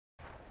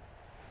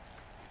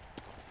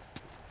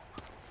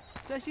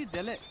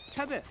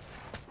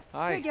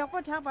Hi.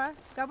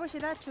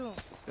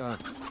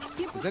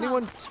 Does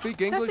anyone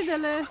speak English?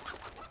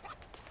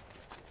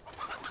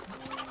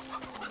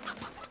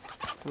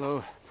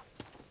 Hello.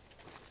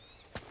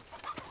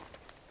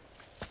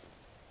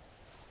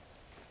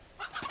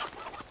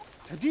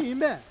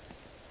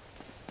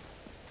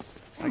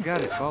 I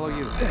got it. Follow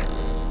you.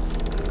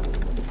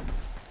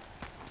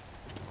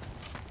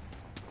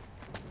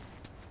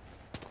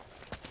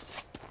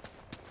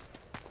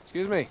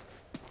 Excuse me.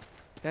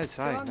 Yes,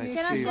 hi. Nice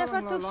to see you.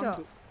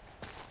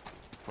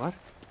 What?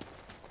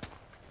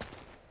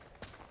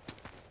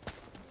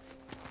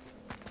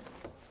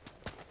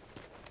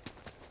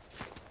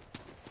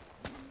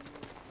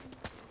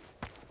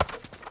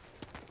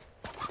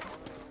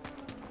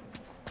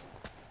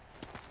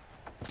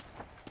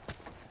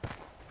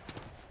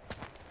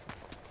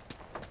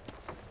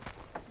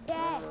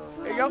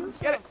 Here you go.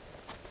 Get it.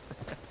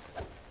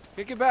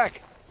 Kick it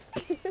back.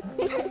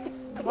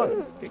 Come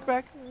on. Kick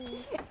back.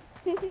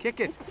 Kick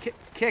it.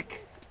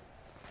 Kick.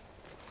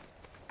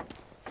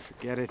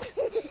 Forget it.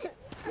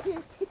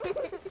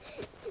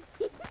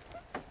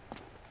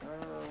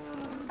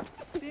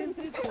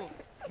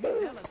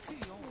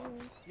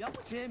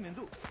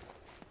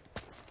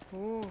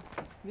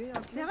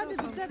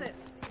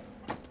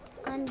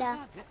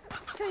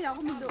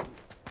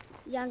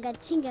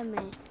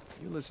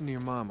 You listen to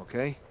your mom,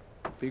 okay?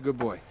 Be a good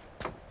boy.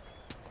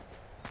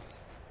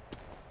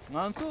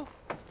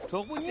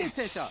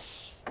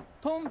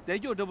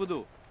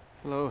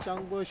 Hello.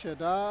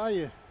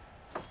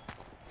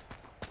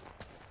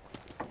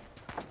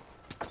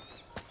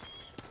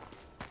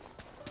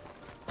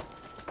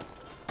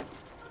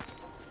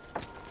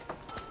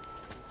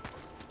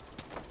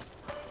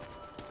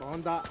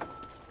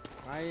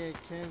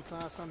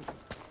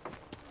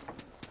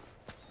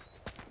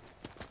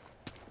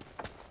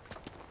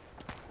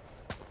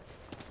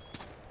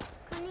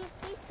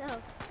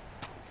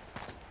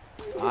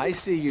 I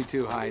see you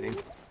two hiding.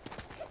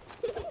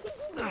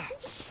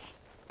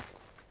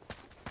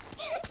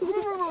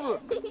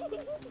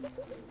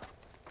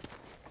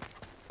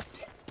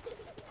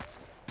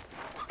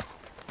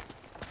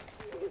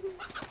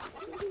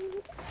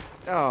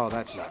 Oh,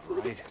 that's not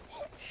right.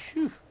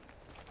 Phew.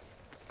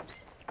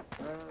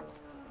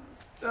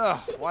 Ugh,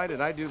 why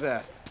did I do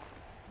that?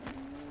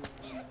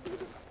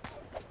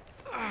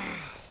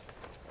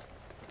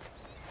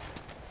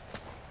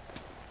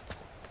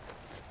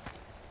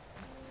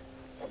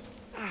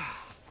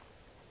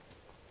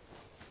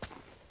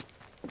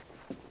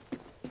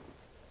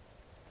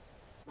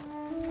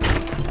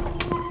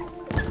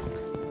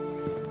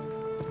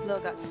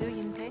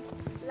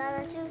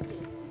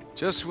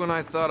 Just when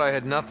I thought I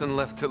had nothing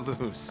left to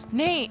lose.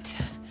 Nate!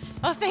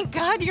 Oh, thank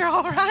God you're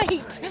all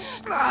right.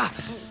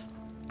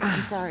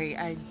 I'm sorry,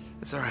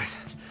 It's all right.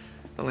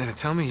 Elena,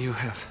 tell me you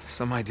have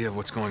some idea of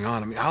what's going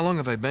on. I mean, how long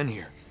have I been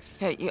here?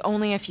 Yeah,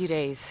 only a few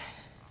days.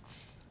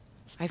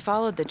 I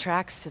followed the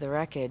tracks to the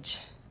wreckage.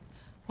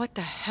 What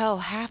the hell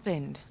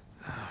happened?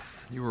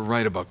 You were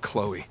right about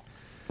Chloe.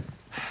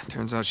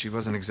 Turns out she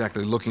wasn't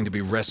exactly looking to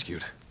be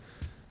rescued.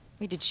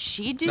 Wait, did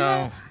she do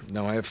that?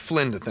 No, I have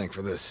Flynn to thank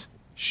for this.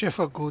 Yeah.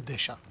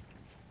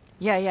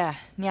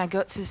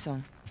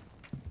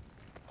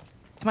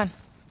 Come on,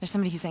 there's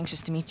somebody who's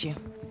anxious to meet you.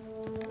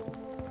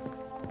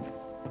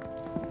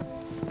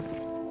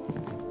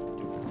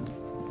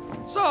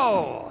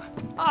 So,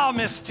 our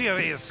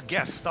mysterious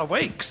guest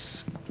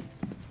awakes.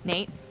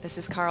 Nate, this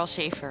is Carl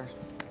Schaefer.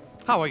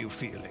 How are you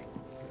feeling?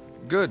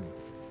 Good.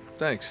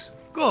 Thanks.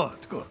 Good.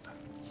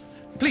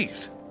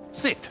 Please,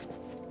 sit.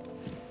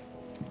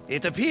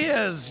 It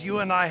appears you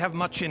and I have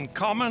much in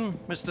common,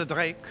 Mr.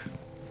 Drake.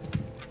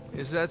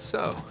 Is that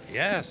so?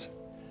 Yes.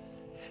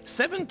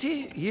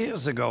 70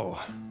 years ago,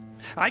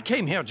 I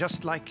came here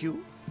just like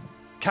you,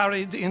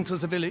 carried into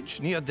the village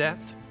near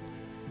death,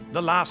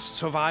 the last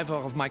survivor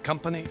of my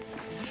company.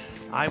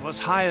 I was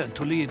hired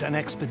to lead an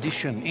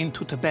expedition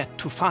into Tibet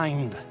to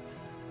find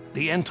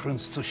the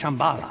entrance to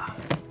Shambhala.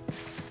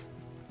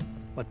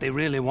 What they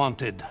really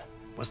wanted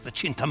was the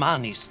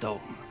Chintamani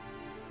stone.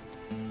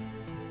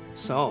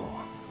 So,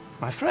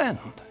 my friend,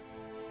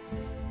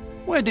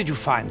 where did you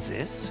find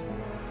this?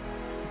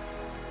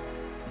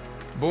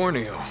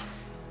 Borneo.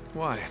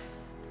 Why?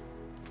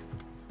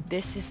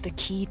 This is the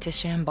key to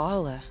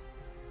Shambhala.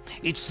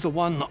 It's the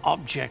one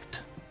object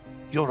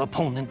your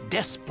opponent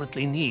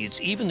desperately needs,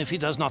 even if he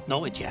does not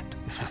know it yet.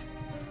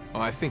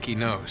 Oh, I think he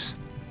knows.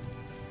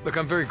 Look,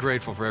 I'm very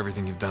grateful for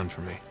everything you've done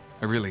for me.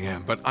 I really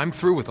am, but I'm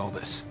through with all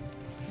this.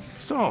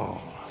 So,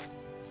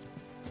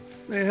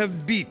 they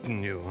have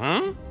beaten you,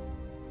 huh?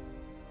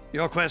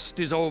 Your quest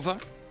is over?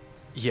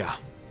 Yeah,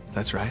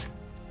 that's right.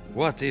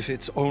 What if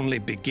it's only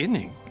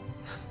beginning?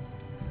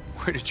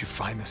 Where did you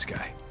find this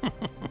guy?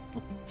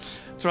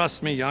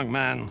 Trust me, young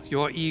man,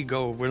 your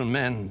ego will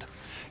mend.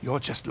 You're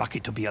just lucky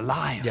to be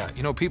alive. Yeah,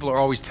 you know, people are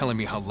always telling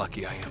me how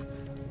lucky I am.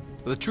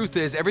 But the truth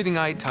is, everything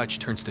I touch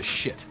turns to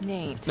shit.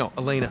 Nate. No,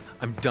 Elena,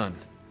 I'm done.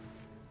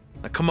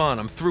 Now, come on,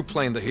 I'm through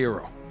playing the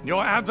hero.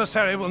 Your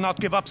adversary will not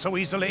give up so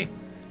easily.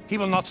 He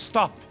will not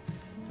stop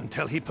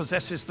until he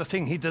possesses the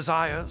thing he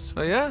desires.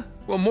 Oh, yeah?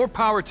 Well, more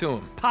power to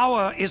him.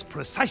 Power is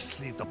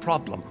precisely the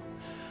problem.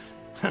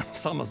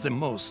 Some of the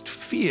most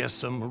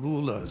fearsome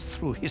rulers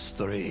through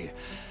history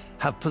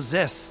have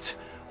possessed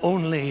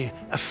only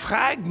a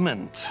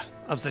fragment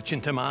of the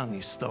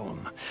Chintamani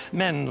stone.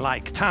 Men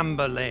like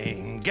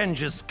Tamburlaine,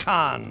 Genghis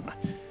Khan.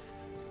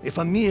 If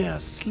a mere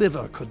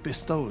sliver could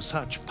bestow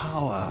such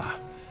power,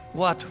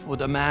 what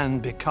would a man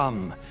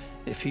become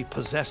if he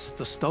possessed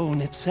the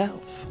stone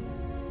itself?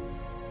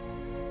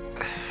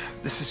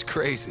 This is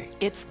crazy.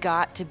 It's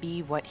got to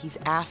be what he's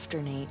after,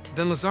 Nate.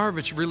 Then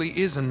Lazarevich really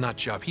is a nut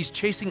job. He's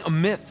chasing a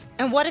myth.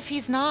 And what if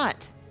he's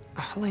not?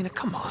 Helena,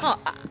 come on. Oh,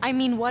 I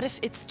mean, what if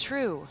it's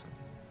true?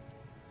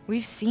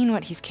 We've seen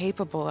what he's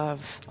capable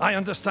of. I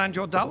understand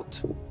your doubt.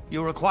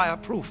 You require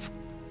proof.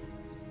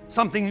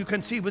 Something you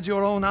can see with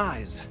your own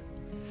eyes.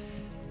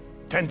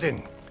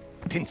 Tenzin,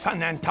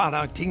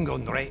 Tinsanantara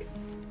Tingonre.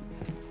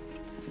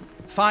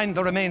 Find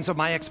the remains of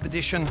my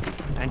expedition,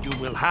 and you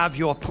will have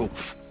your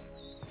proof.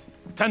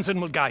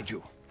 Tenzin will guide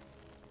you.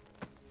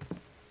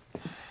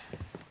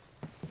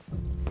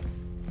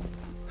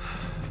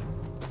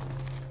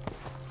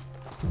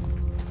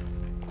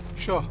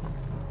 Sure.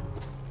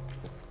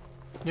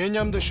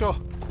 Nyenyamdo sure.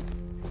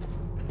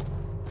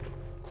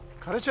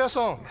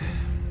 가르쳐서.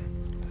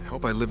 I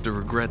hope I live to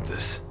regret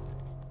this.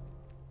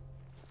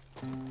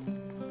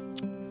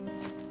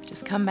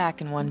 Just come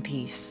back in one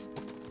piece.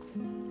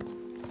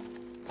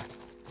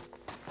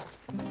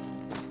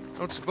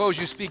 Don't suppose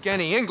you speak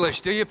any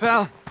English, do you,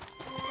 pal?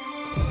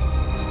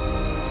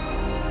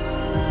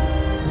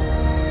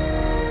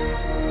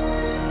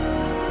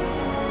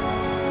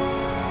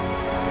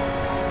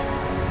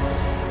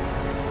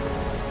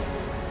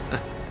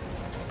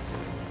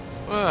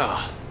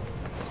 Well,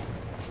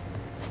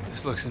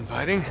 this looks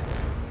inviting.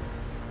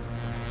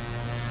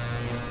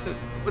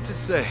 What's it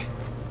say?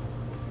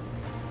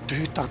 Do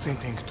you talk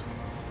anything?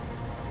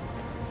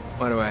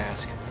 Why do I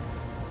ask?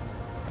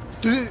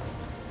 Do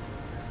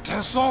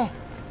Tesson?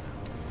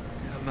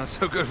 I'm not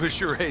so good with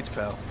charades,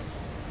 pal.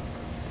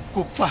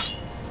 국밥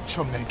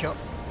좀 먹여.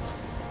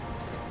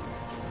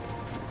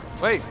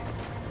 Wait.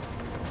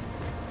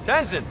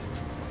 Tenzin!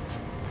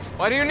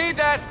 Why do you need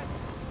that?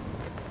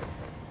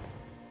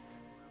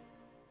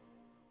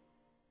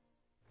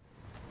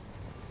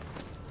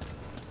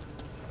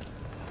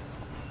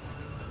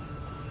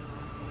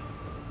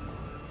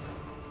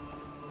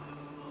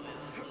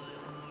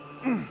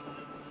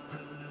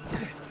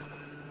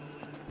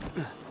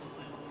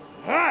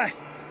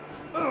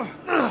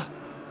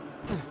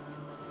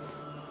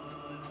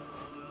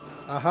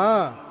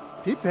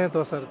 Aha,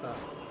 뒷팬도 살다.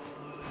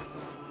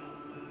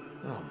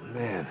 Oh,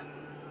 man.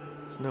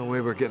 There's no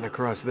way we're getting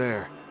across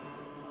there.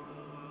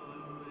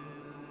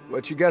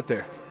 What you got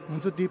there?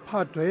 먼저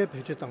뒷파 뒤에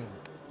배치했던 거.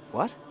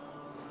 What?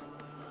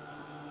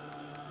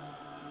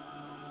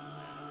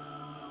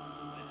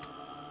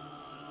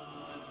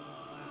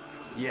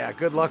 Yeah,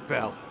 good luck,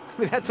 pal.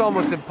 I mean, that's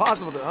almost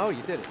impossible to... Oh,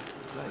 you did it.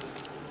 Nice.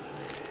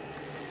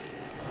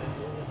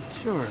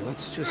 Sure,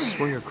 let's just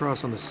swing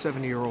across on the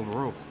 70-year-old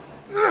rope.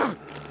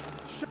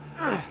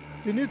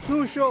 You need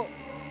to show.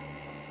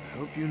 I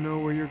hope you know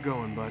where you're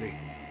going, buddy.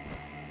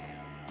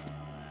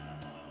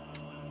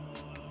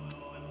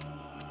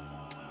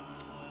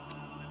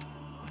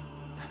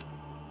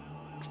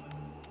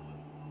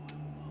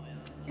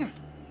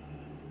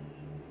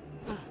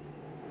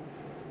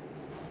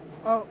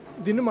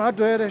 니는 마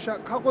줘야 샤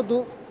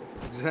갖고도.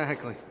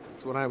 Exactly.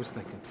 That's what I was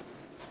thinking.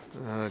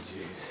 Oh,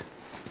 jeez.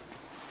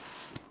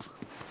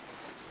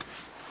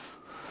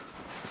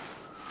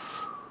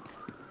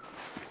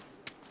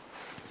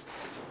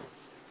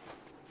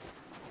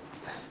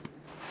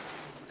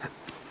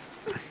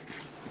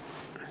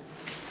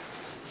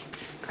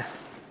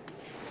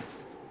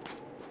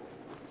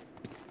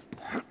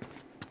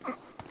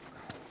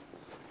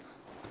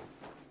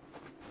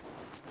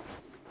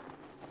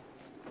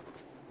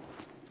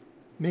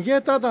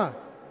 미개따다.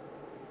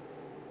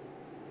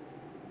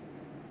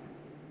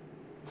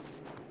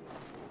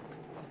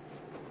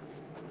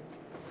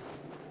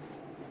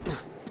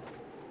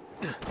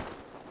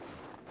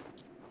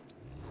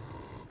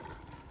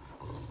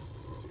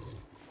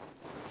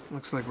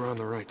 Looks like we're on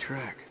the right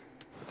track,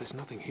 but there's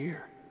nothing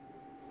here.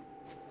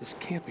 This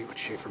can't be what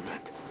Schaefer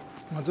meant.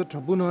 먼저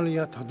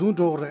저분할이야 더둔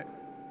좋으래.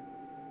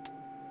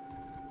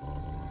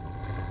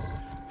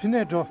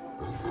 피네 줘.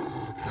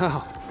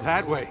 Oh,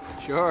 that way.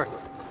 Sure.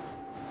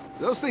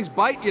 Those things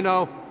bite, you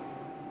know.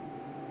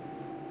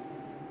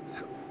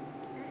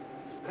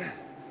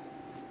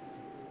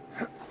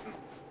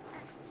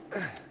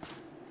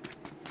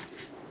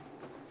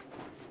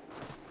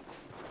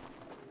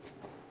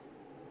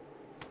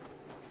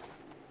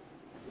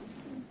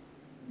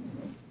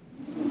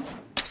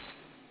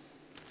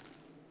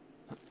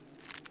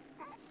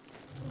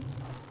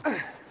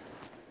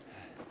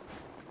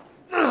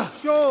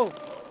 쇼.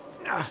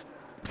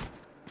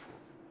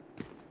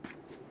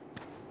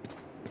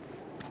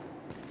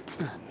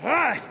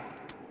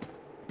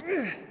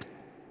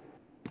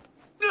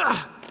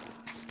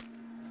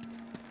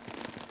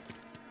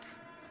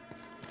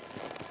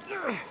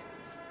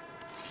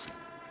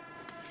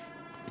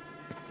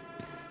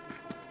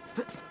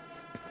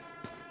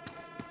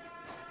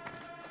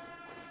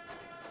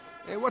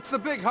 Hey, what's the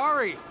big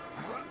hurry?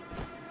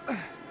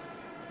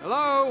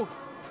 Hello?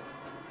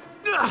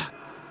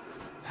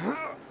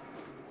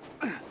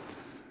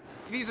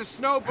 These are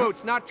snow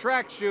boots, not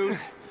track shoes.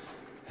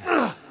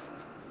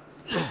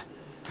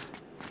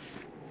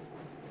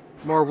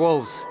 More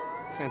wolves.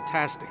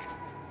 Fantastic.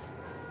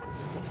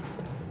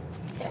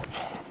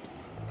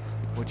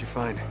 What'd you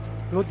find?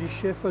 Rodi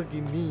Shepherd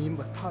gi mi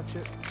ba tha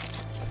che.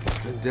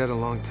 Been dead a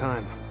long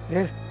time.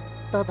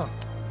 Tata.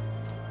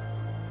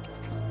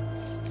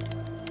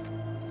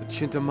 The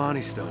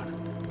Chintamani stone.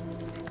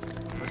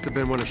 Must have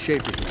been one of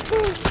Schaefer's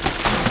men.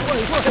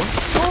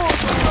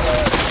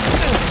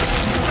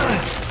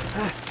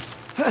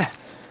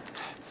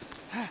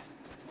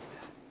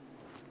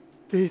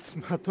 It's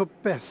ma to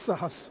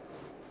pesas.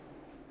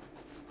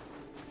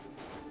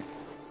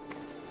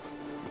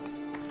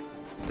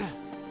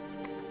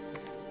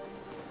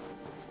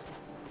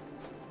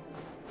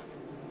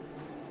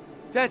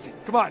 Denton,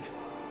 come on.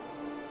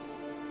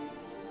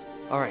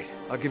 All right,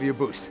 I'll give you a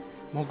boost.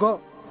 Mogo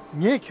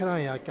nye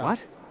kran ya ka.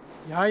 What?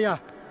 Ya,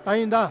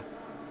 tainda.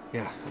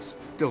 Yeah, I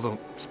still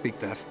don't speak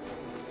that.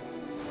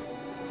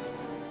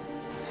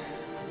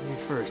 Me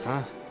first,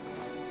 huh?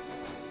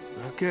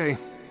 Okay.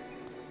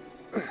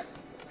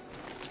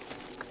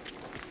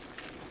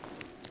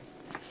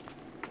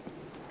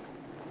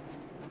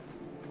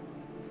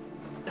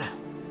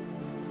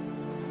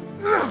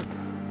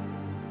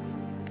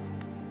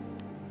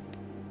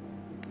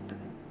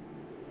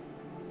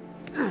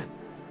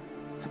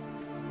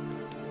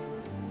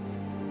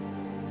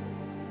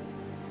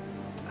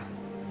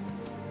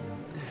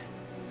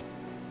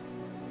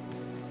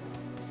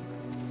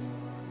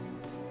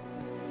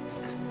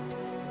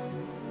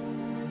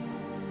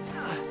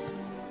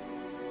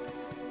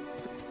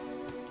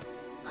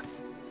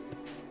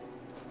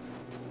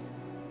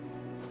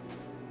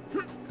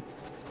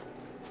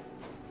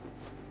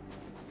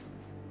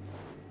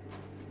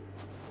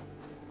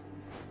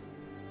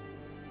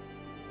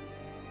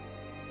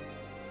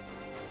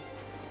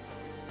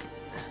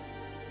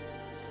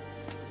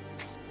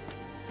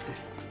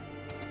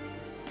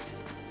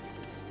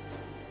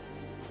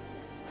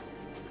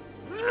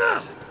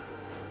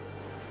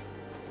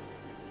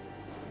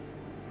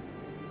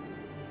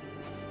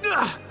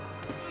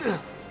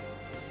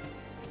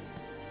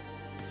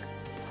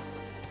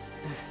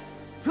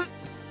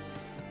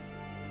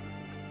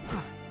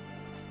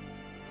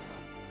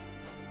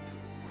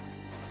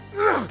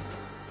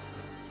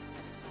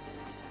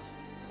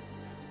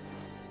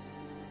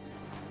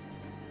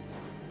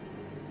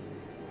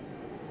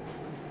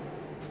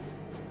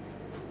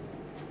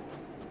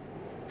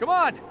 Come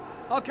on!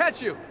 I'll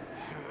catch you!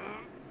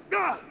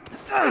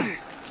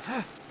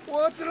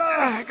 What's wrong?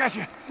 I got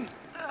you.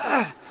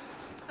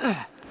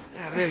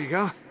 Yeah, there you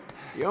go.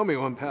 You owe me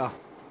one, pal.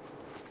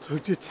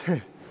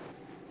 도대체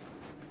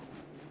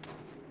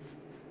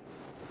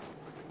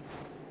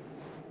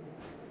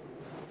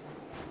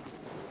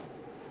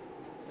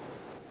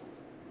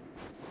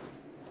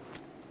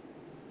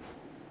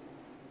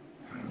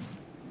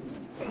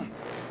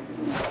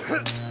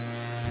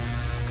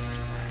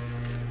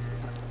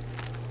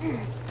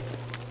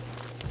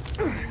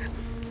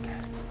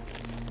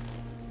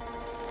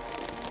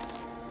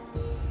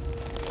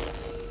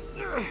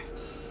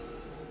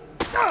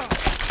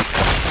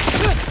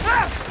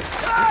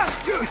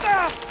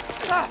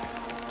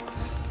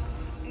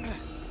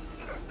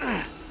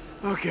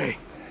Okay,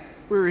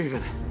 we're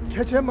even.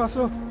 개체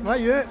마서 나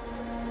예.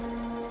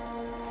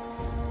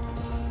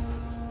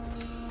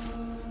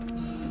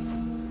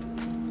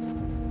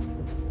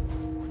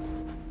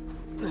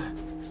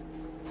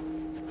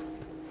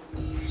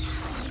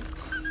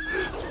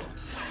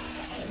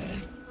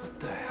 What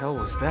the hell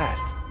was that?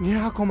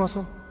 니하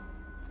고마서.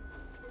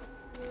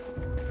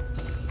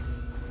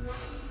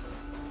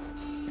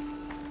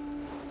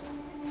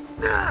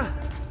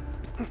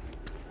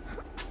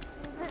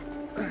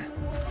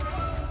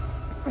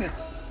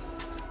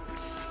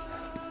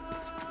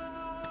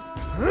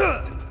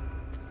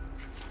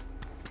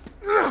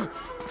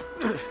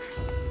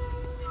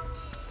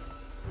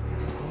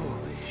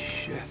 Holy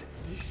shit.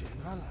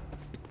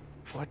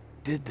 What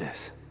did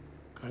this?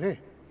 그래.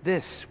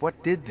 This,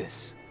 what did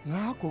this?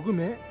 나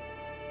고금에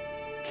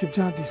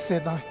킵자디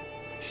세다.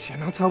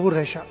 신앙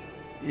차부레샤.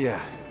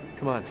 Yeah,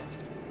 come on.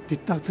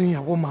 뒷딱증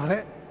야고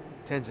말해.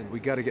 Tenzin, we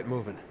gotta get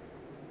moving.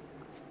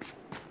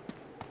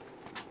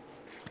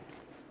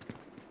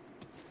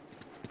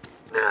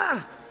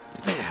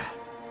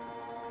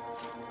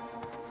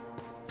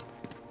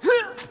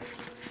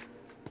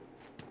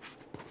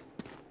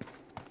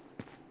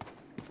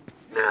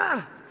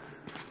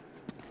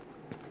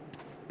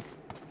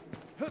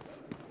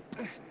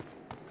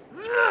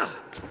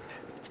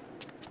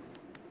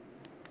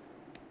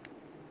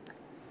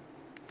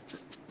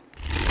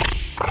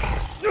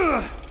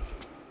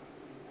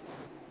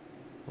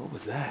 What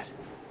was that?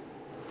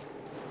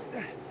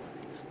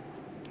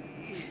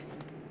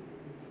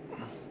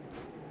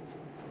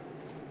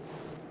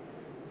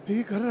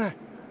 भी कर रहा है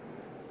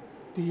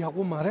ती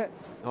याको मारे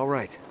All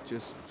right,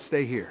 just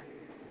stay here.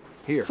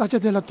 Here. सच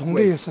देला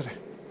थोंगे ये sir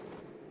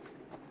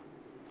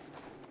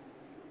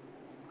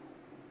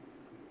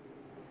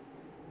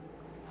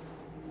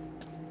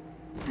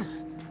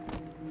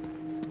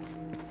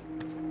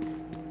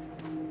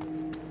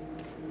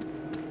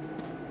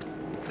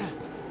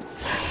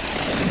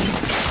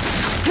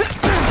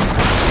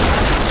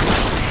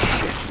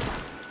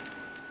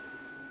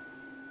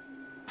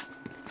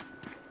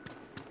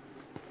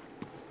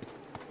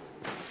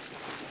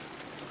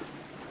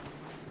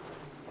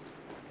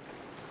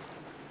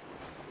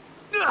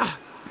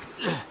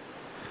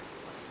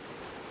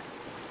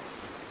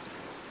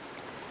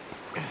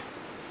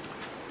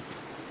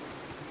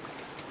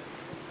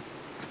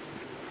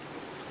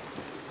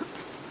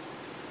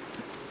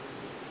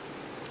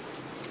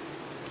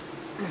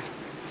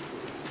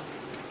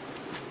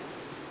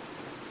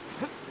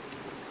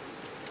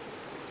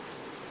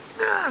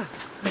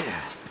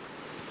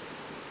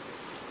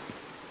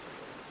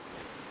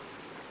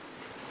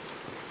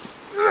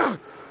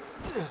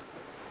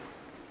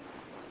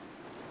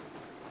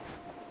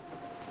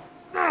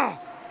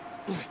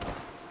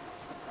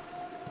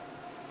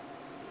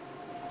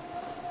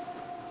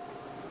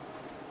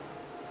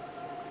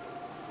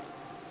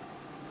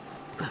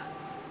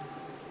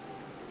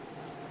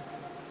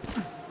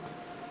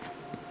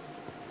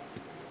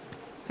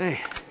Hey,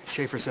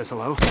 Schaefer says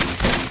hello.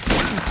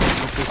 Let's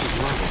hope this is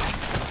level.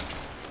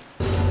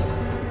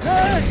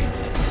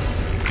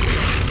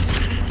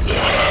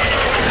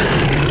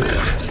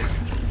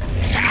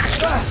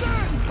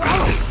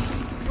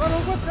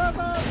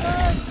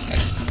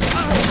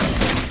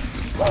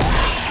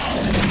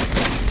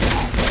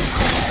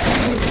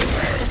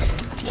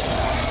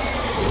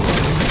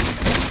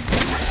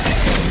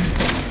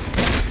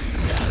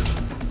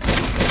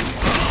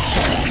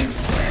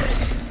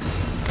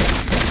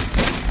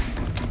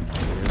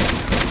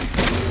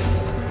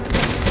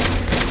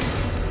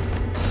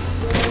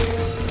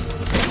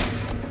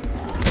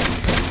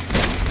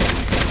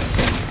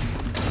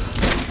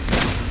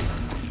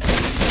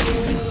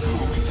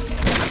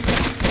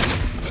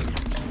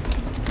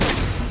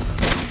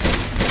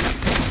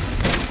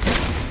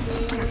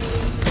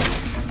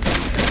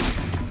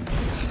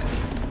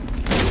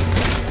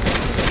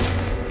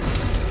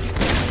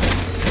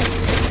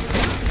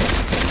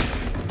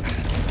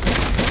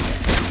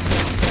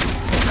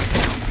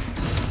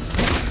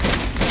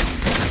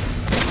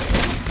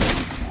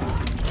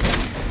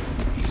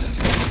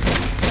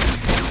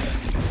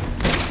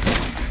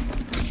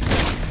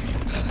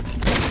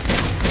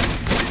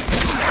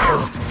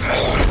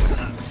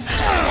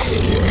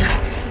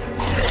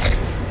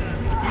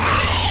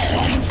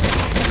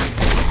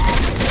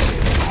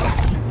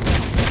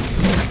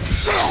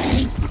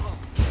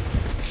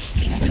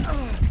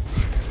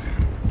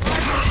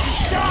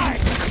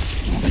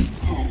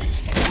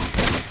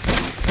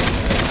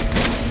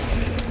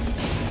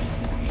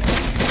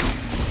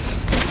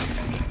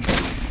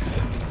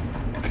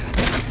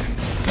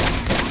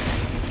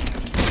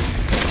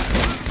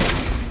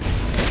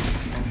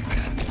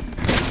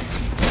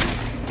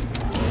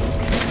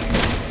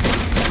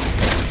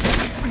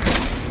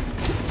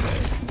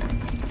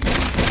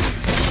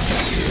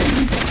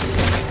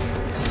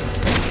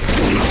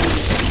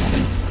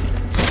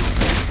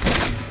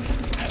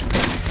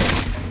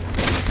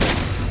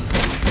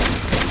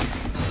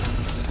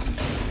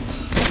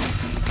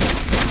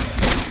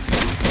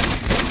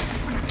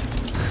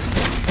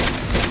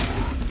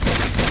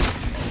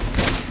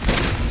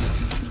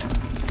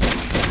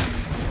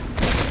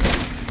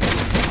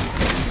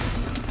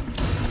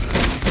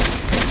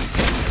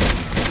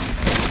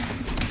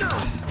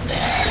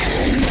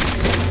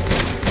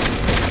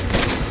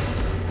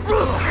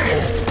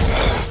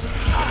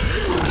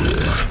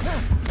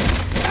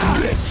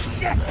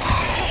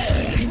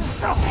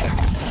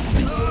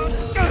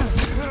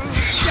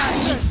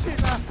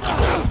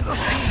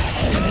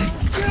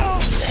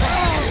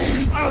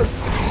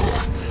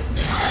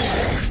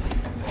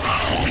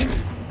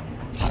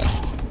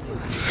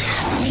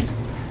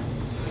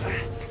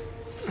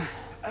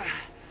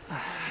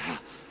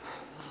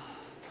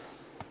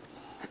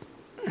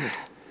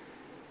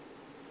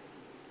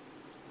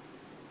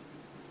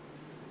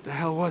 The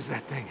hell was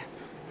that thing?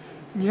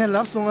 Mie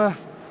lap songa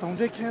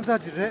tongde kenza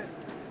jire.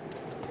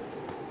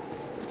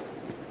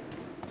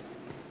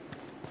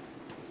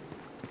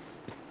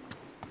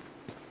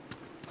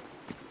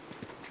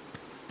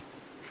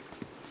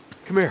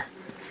 Come here.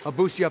 I'll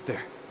boost you up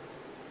there.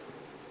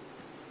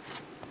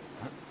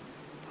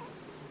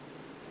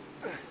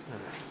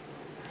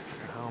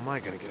 How am I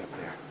gonna get up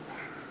there?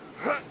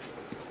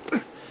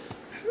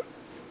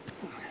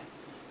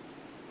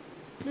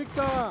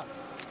 Victor!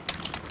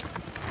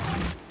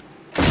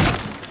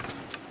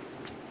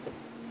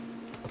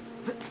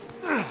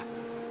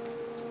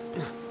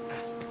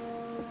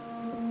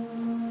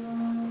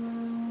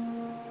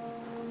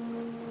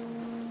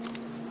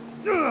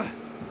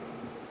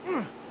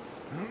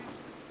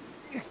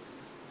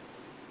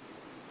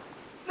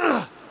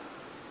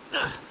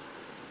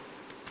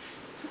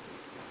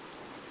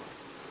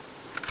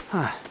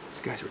 Huh,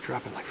 these guys were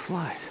dropping like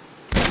flies.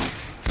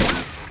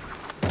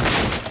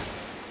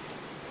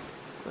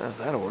 Well,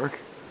 that'll work.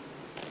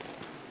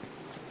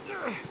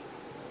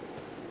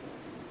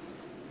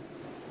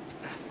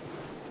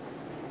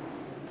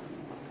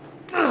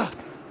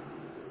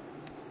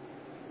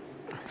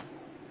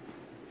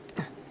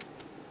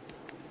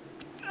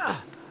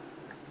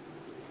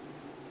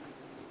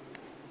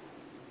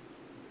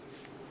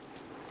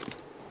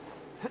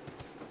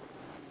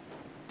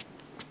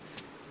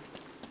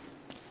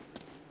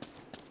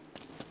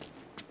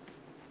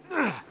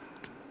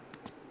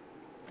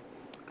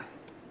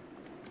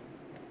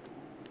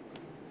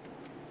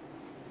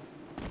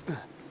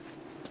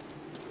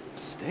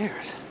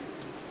 Stairs?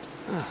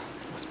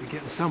 Must be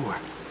getting somewhere.